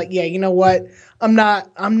just gonna be like, yeah, you know what? I'm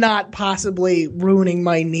not possibly ruining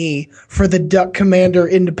my knee for the Duck Commander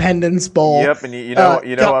Independence Bowl. Yep, and you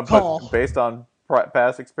know, call. based on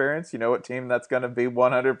past experience, you know what team that's going to be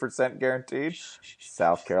 100% guaranteed?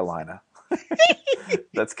 South Carolina.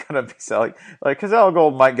 That's going to be selling. Like, Cazell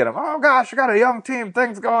Gold might get him. Oh, gosh, I got a young team.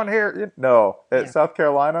 Things going here. No. South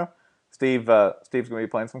Carolina, Steve's going to be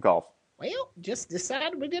playing some golf. Well, just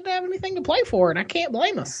decided we didn't have anything to play for, and I can't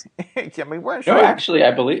blame us. I mean, we're No, actually,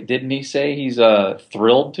 I believe, didn't he say he's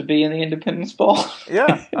thrilled to be in the Independence Bowl?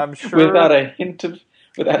 Yeah, I'm sure. Without a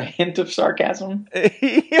hint of sarcasm?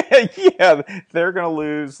 yeah, they're going to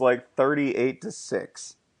lose like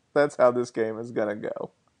 38-6. That's how this game is going to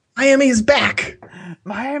go. Miami is back.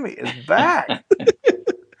 Miami is back.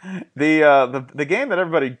 The game that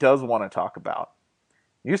everybody does want to talk about.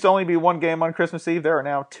 Used to only be one game on Christmas Eve. There are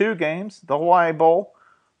now two games. The Hawaii Bowl,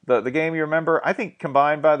 the game you remember. I think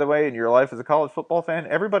combined, by the way, in your life as a college football fan,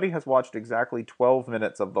 everybody has watched exactly 12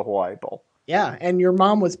 minutes of the Hawaii Bowl. Yeah, and your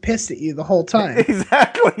mom was pissed at you the whole time.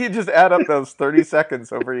 Exactly. You just add up those 30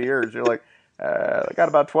 seconds over years. You're like, I got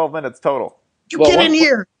about 12 minutes total. You get in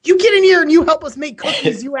here, and you help us make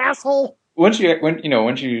cookies, you asshole. Once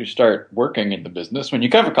you start working in the business, when you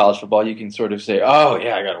cover college football, you can sort of say, "Oh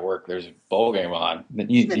yeah, I got to work. There's a bowl game on." Then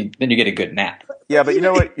you get a good nap. Yeah, but you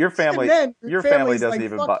know what? Your family doesn't like,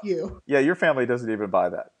 even fuck buy. You. Yeah, your family doesn't even buy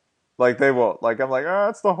that. Like they won't. Like I'm like, oh,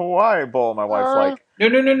 it's the Hawaii Bowl. My wife's like, no.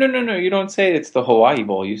 You don't say it's the Hawaii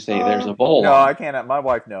Bowl. You say there's a bowl. No, on. I can't. My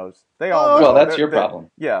wife knows. They all know. Well, that's your problem.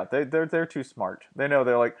 Yeah, they're too smart. They know.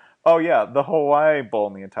 They're like, oh yeah, the Hawaii Bowl,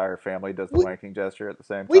 and the entire family does the wanking gesture at the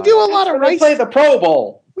same time. We do a lot of rice. Play the Pro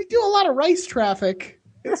Bowl. We do a lot of rice traffic.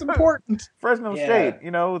 It's important. Fresno State,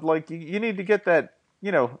 like you need to get that,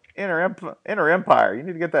 inner empire. You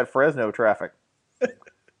need to get that Fresno traffic.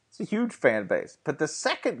 It's a huge fan base. But the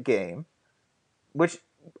second game, which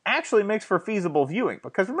actually makes for feasible viewing,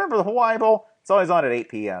 because remember the Hawaii Bowl, it's always on at 8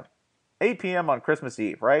 p.m. 8 p.m. on Christmas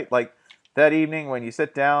Eve, right? Like that evening when you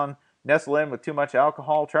sit down, nestle in with too much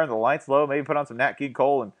alcohol, turn the lights low, maybe put on some Nat King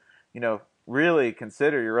Cole, and really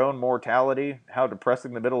consider your own mortality, how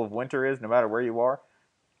depressing the middle of winter is, no matter where you are.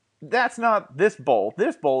 That's not this bowl.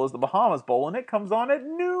 This bowl is the Bahamas Bowl, and it comes on at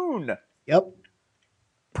noon. Yep.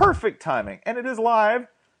 Perfect timing, and it is live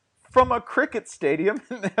from a cricket stadium,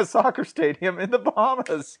 a soccer stadium in the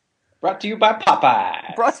Bahamas. Brought to you by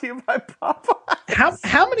Popeye.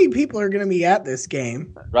 How many people are going to be at this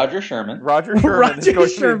game? Roger Sherman. Roger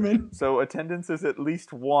Sherman. So attendance is at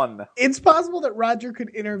least one. It's possible that Roger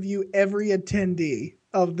could interview every attendee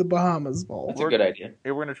of the Bahamas Bowl. That's a good idea.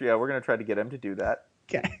 We're gonna try to get him to do that.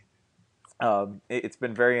 Okay. It's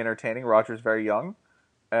been very entertaining. Roger's very young,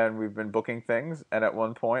 and we've been booking things. And at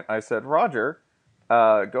one point, I said, Roger,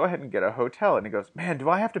 go ahead and get a hotel. And he goes, man, do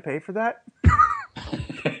I have to pay for that?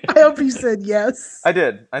 I hope you said yes. I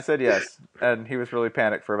did. I said yes. And he was really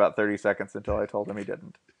panicked for about 30 seconds until I told him he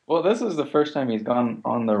didn't. Well, this is the first time he's gone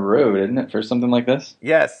on the road, isn't it, for something like this?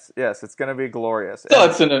 Yes. It's going to be glorious. So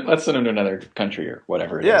let's send him to another country or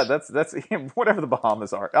whatever it is. Yeah, that's whatever the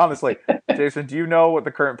Bahamas are. Honestly, Jason, do you know what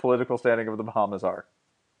the current political standing of the Bahamas are?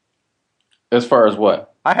 As far as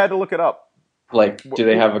what? I had to look it up. Like, do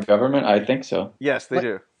they have a government? I think so. Yes, they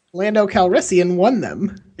do. Lando Calrissian won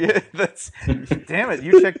them. Yeah, damn it.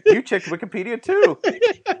 You checked Wikipedia too.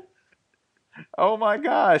 Oh my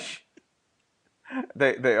gosh.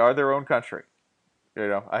 They are their own country.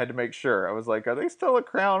 I had to make sure. I was like, are they still a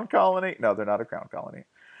crown colony? No, they're not a crown colony.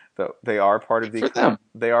 So they are part of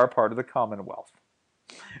the Commonwealth.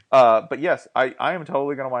 But yes, I am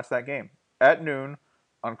totally going to watch that game at noon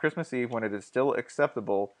on Christmas Eve when it is still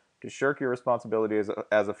acceptable to shirk your responsibility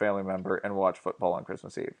as a family member and watch football on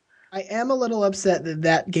Christmas Eve. I am a little upset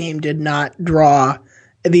that game did not draw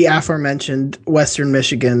the aforementioned Western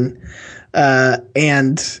Michigan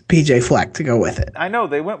and PJ Fleck to go with it. I know,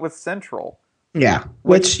 they went with Central. Yeah,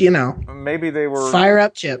 which maybe they were... Fire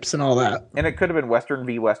up chips and all that. And it could have been Western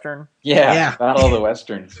v. Western. Yeah. Not all the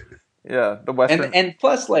Westerns. Yeah, the Western. And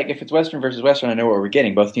plus, like, if it's Western versus Western, I know what we're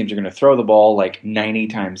getting. Both teams are going to throw the ball like 90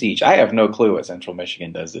 times each. I have no clue what Central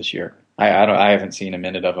Michigan does this year. I haven't seen a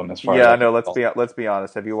minute of them as far as... Yeah, I know. Let's be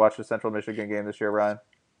honest. Have you watched a Central Michigan game this year, Ryan?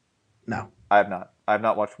 No. I have not. I've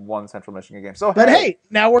not watched one Central Michigan game. So, But hey,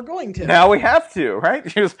 now we're going to. now we have to, right?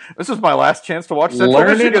 This is my last chance to watch Central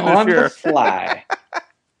Learning Michigan this on year. the fly.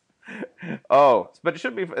 Oh, but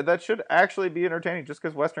that should actually be entertaining just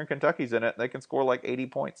because Western Kentucky's in it. They can score like 80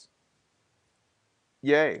 points.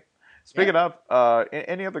 Yay. Speaking of,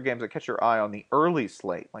 any other games that catch your eye on the early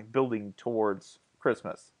slate, like building towards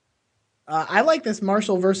Christmas? I like this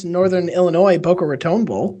Marshall versus Northern Illinois Boca Raton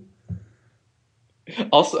Bowl.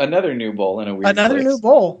 Also, another new bowl in a weird Another place. new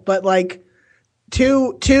bowl, but like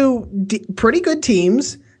two pretty good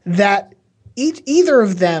teams that either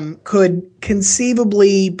of them could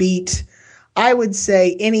conceivably beat, I would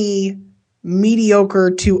say, any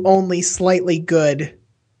mediocre to only slightly good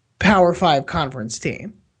Power 5 conference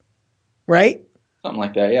team. Right? Something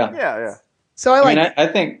like that, yeah. Yeah. So I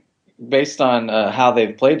think based on how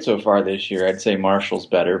they've played so far this year, I'd say Marshall's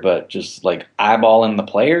better, but just like eyeballing the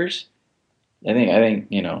players, I think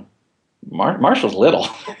Marshall's little.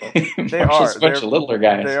 Marshall's a bunch of littler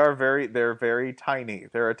guys. They're very tiny.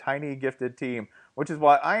 They're a tiny, gifted team, which is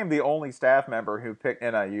why I am the only staff member who picked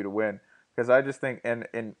NIU to win. Because I just think, and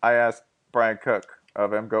I asked Brian Cook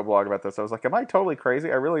of MGO Blog about this. I was like, am I totally crazy?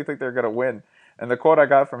 I really think they're going to win. And the quote I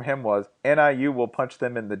got from him was, NIU will punch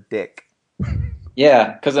them in the dick.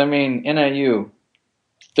 Yeah, because NIU,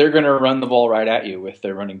 they're going to run the ball right at you with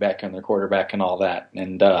their running back and their quarterback and all that.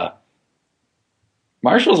 And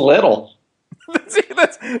Marshall's little.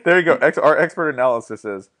 There you go. Our expert analysis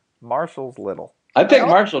is Marshall's little. I picked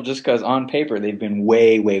Marshall just because on paper they've been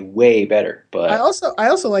way, way, way better. But I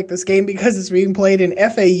also like this game because it's being played in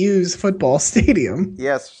FAU's football stadium.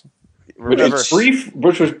 Yes.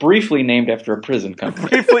 Which was briefly named after a prison company.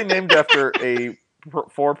 Briefly named after a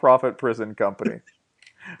for-profit prison company.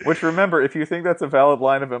 Which, remember, if you think that's a valid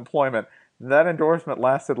line of employment, that endorsement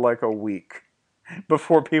lasted like a week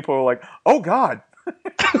before people were like, oh, God.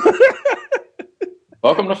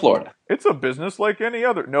 Welcome to Florida. It's a business like any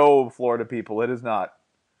other. No, Florida people, it is not.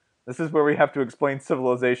 This is where we have to explain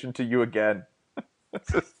civilization to you again.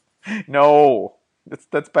 No,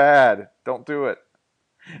 that's bad. Don't do it.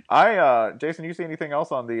 Jason, you see anything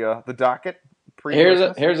else on the docket?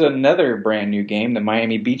 Here's another brand new game, the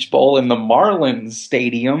Miami Beach Bowl in the Marlins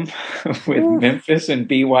Stadium with Memphis and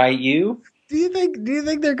BYU. Do you think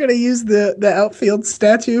they're going to use the outfield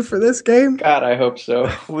statue for this game? God, I hope so.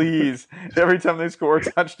 Please. Every time they score a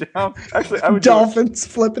touchdown. Actually, I would Dolphins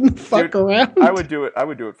flipping the fuck around. I would do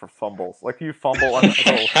it for fumbles. Like you fumble on the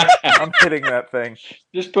goal. I'm hitting that thing.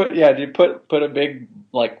 Just put a big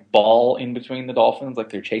like ball in between the Dolphins like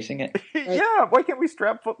they're chasing it. Yeah, why can't we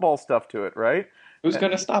strap football stuff to it, right? Who's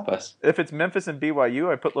going to stop us? If it's Memphis and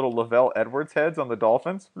BYU, I put little Lavelle Edwards heads on the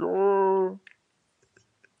Dolphins.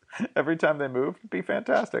 Every time they move, it'd be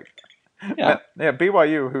fantastic. Yeah,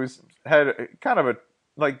 BYU, who's had kind of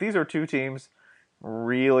these are two teams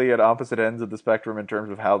really at opposite ends of the spectrum in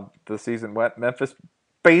terms of how the season went. Memphis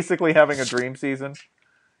basically having a dream season,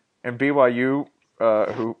 and BYU,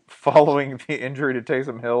 who following the injury to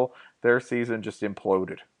Taysom Hill, their season just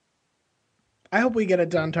imploded. I hope we get a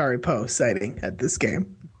Dontari Poe sighting at this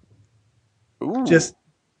game. Ooh. Just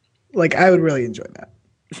I would really enjoy that.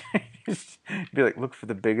 Be like, look for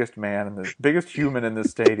the biggest man and the biggest human in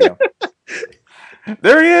this stadium.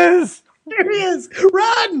 There he is! There he is!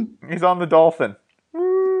 Run! He's on the dolphin.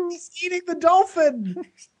 He's eating the dolphin.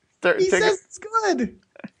 He says it's good.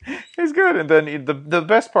 He's good. And then the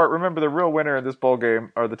best part, remember, the real winner in this bowl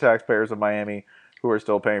game are the taxpayers of Miami, who are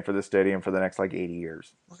still paying for this stadium for the next 80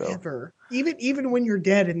 years. So. Ever. Even when you're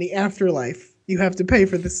dead in the afterlife, you have to pay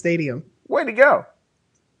for the stadium. Way to go.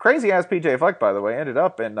 Crazy ass PJ Fleck, by the way, ended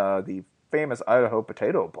up in the famous Idaho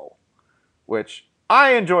Potato Bowl, which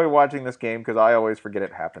I enjoy watching this game because I always forget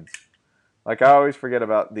it happens. I always forget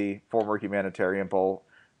about the former Humanitarian Bowl,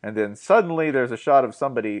 and then suddenly there's a shot of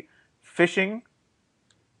somebody fishing,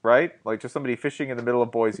 right? Just somebody fishing in the middle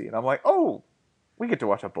of Boise, and I'm like, oh, we get to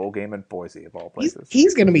watch a bowl game in Boise, of all places.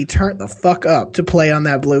 He's going to be turned the fuck up to play on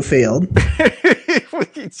that blue field.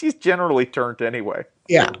 He's generally turned anyway.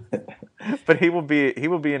 Yeah. But he will be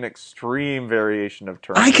an extreme variation of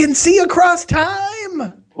turn. I can see across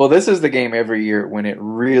time. Well, this is the game every year when it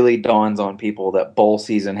really dawns on people that bowl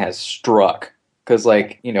season has struck. Because,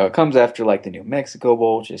 it comes after, the New Mexico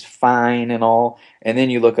Bowl, which is fine and all. And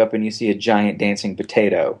then you look up and you see a giant dancing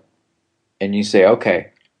potato. And you say,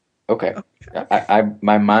 okay.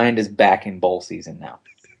 My mind is back in bowl season now.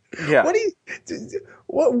 Yeah. What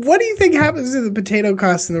do you think happens to the potato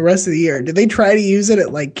costume the rest of the year? Do they try to use it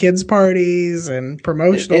at kids' parties and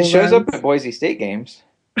promotional It shows events? up at Boise State games.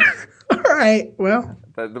 All right. Well,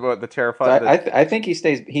 the terrified. So I think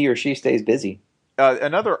he or she stays busy.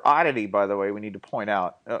 Another oddity, by the way, we need to point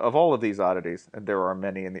out, of all of these oddities, and there are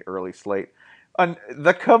many in the early slate,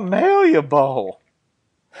 the Camellia Bowl.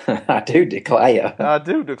 I do declare.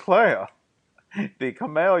 The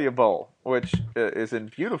Camellia Bowl, which is in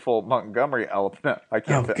beautiful Montgomery, Alabama. I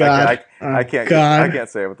can't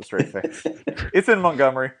say it with a straight face. It's in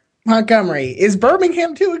Montgomery. Montgomery. Is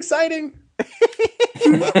Birmingham too exciting?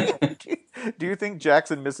 Do you think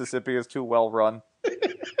Jackson, Mississippi is too well run?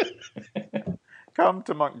 Come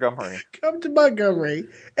to Montgomery. Come to Montgomery.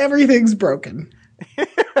 Everything's broken.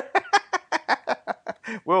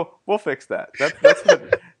 We'll fix that.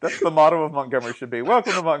 That's the motto of Montgomery should be.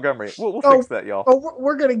 Welcome to Montgomery. We'll fix that, y'all. Oh,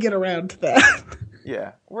 we're gonna get around to that.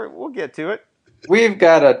 Yeah, we'll get to it. We've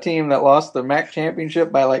got a team that lost the MAC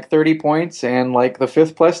championship by like 30 points and like the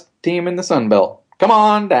 5th place team in the Sun Belt. Come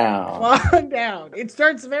on down. Come on down. It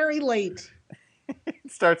starts very late.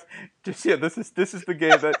 It starts this is the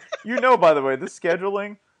game that by the way, this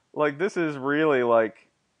scheduling, like this is really like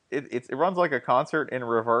it runs like a concert in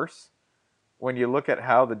reverse when you look at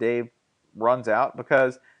how the day runs out,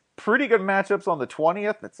 because pretty good matchups on the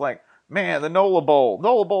 20th. It's like, man, the NOLA Bowl.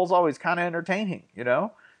 NOLA Bowl is always kind of entertaining,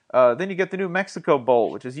 Then you get the New Mexico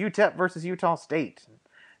Bowl, which is UTEP versus Utah State.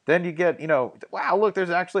 Then you get, wow, look, there's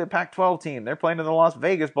actually a Pac-12 team. They're playing in the Las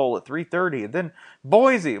Vegas Bowl at 3:30. And then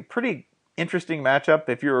Boise, a pretty interesting matchup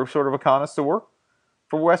if you're sort of a connoisseur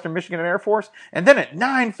for Western Michigan and Air Force. And then at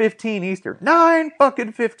 9:15 Eastern,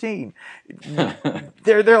 9:15.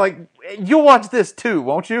 They're like, you'll watch this too,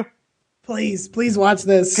 won't you? Please watch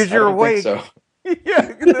this. Because you're awake. So.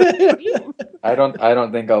 Yeah. I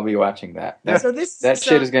don't think I'll be watching that.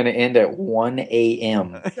 Shit is going to end at 1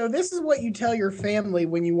 a.m. So this is what you tell your family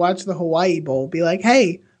when you watch the Hawaii Bowl. Be like,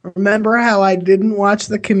 hey, remember how I didn't watch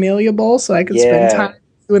the Camellia Bowl so I could spend time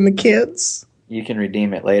with the kids? You can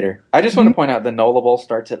redeem it later. I just want to point out the NOLA Bowl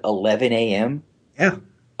starts at 11 a.m. Yeah.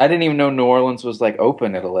 I didn't even know New Orleans was like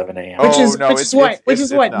open at 11 a.m. Which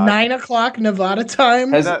is what 9 o'clock Nevada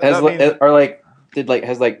time.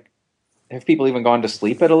 Have people even gone to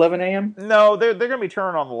sleep at 11 a.m.? No, they're going to be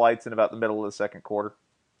turning on the lights in about the middle of the second quarter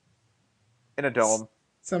in a dome.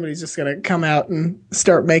 Somebody's just going to come out and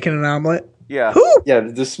start making an omelet. Yeah. Woo! Yeah,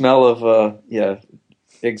 the smell of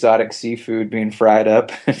exotic seafood being fried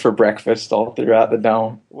up for breakfast all throughout the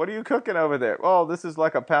dome. What are you cooking over there? Oh, this is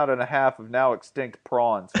like 1.5 pounds of now extinct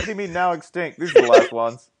prawns. What do you mean now extinct? These are the last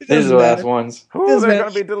ones. These are the last ones. Ooh, they're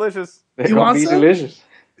going to be delicious. They're going to be delicious.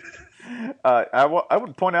 I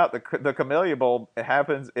would point out the Camellia Bowl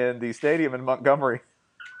happens in the stadium in Montgomery,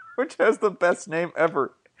 which has the best name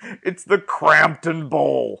ever. It's the Crampton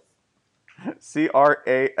Bowl.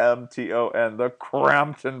 Cramton, the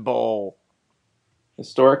Crampton Bowl.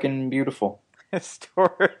 Historic and beautiful.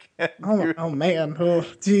 Oh man! Oh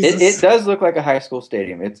Jesus! It does look like a high school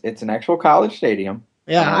stadium. It's an actual college stadium.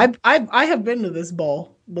 Yeah, I have been to this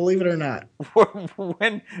bowl. Believe it or not.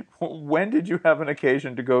 When did you have an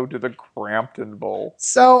occasion to go to the Crampton Bowl?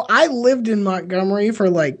 So I lived in Montgomery for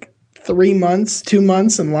like 2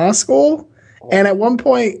 months in law school, and at one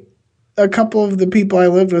point, a couple of the people I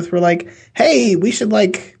lived with were like, "Hey, we should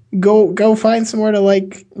like go find somewhere to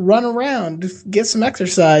like run around, just get some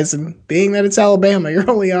exercise." And being that it's Alabama, your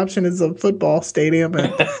only option is a football stadium,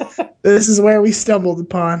 and this is where we stumbled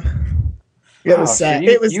upon. It was sad.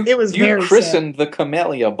 So it was very sad. You christened sad. the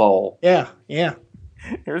Camellia Bowl. Yeah.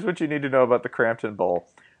 Here's what you need to know about the Crampton Bowl.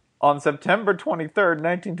 On September 23rd,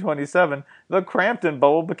 1927, the Crampton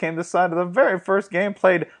Bowl became the site of the very first game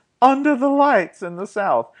played under the lights in the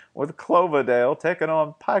South, with Cloverdale taking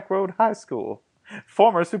on Pike Road High School.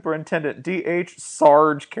 Former Superintendent D.H.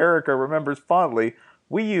 Sarge Carricker remembers fondly,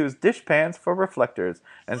 "We used dishpans for reflectors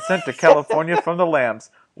and sent to California from the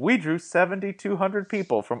lamps. We drew 7,200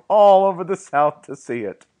 people from all over the South to see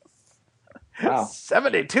it." Wow.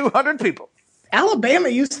 7,200 people. Alabama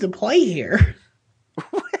used to play here.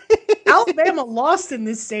 Alabama lost in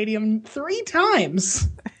this stadium 3 times.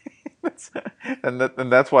 And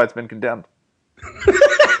that's why it's been condemned.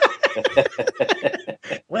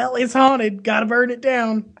 Well, it's haunted. Gotta burn it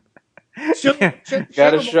down.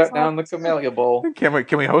 Gotta shut down the Camellia Bowl. Can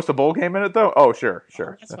we host a bowl game in it, though? Oh, sure.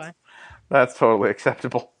 That's fine. That's totally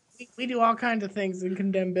acceptable. We do all kinds of things in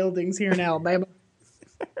condemned buildings here in Alabama.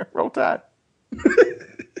 Roll Tide.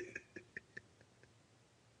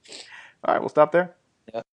 All right, we'll stop there.